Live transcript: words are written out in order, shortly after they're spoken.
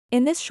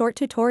In this short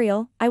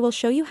tutorial, I will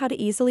show you how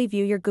to easily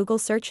view your Google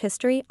search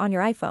history on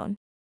your iPhone.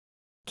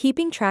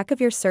 Keeping track of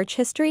your search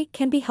history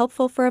can be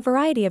helpful for a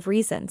variety of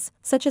reasons,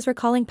 such as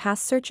recalling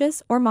past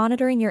searches or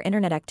monitoring your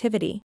internet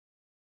activity.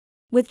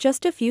 With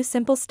just a few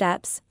simple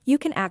steps, you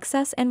can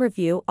access and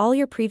review all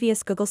your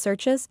previous Google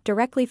searches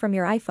directly from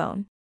your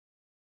iPhone.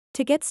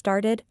 To get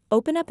started,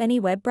 open up any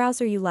web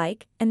browser you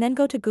like, and then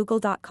go to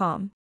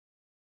google.com.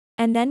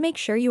 And then make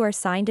sure you are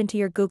signed into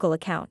your Google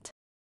account.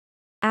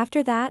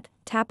 After that,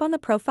 tap on the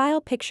profile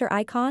picture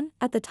icon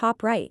at the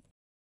top right.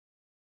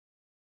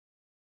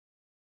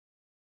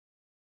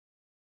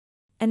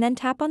 And then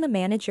tap on the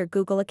Manage Your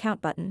Google Account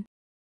button.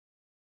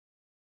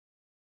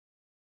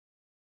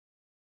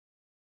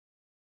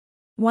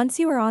 Once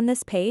you are on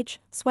this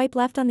page, swipe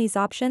left on these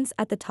options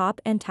at the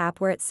top and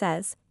tap where it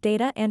says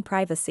Data and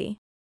Privacy.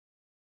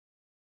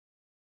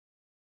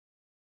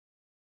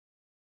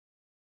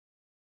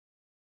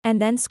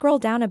 And then scroll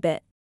down a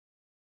bit.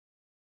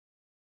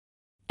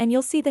 And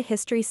you'll see the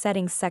History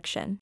Settings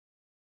section.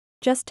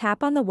 Just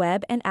tap on the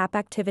Web and App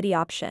Activity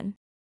option.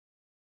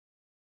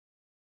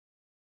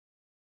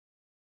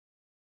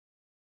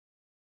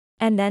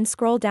 And then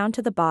scroll down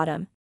to the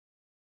bottom.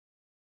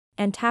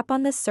 And tap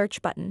on this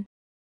Search button.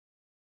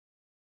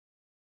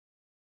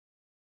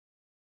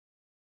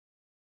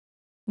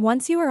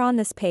 Once you are on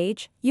this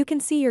page, you can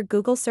see your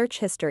Google search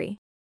history.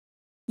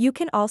 You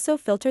can also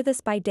filter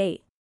this by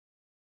date.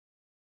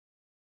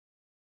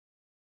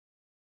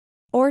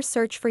 Or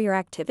search for your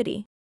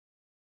activity.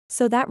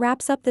 So that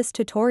wraps up this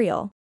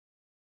tutorial.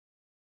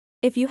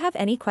 If you have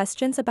any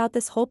questions about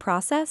this whole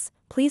process,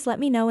 please let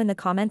me know in the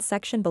comments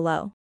section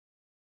below.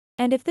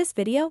 And if this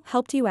video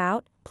helped you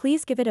out,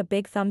 please give it a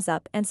big thumbs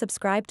up and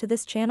subscribe to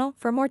this channel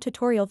for more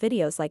tutorial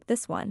videos like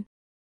this one.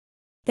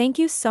 Thank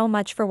you so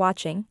much for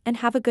watching and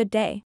have a good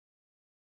day.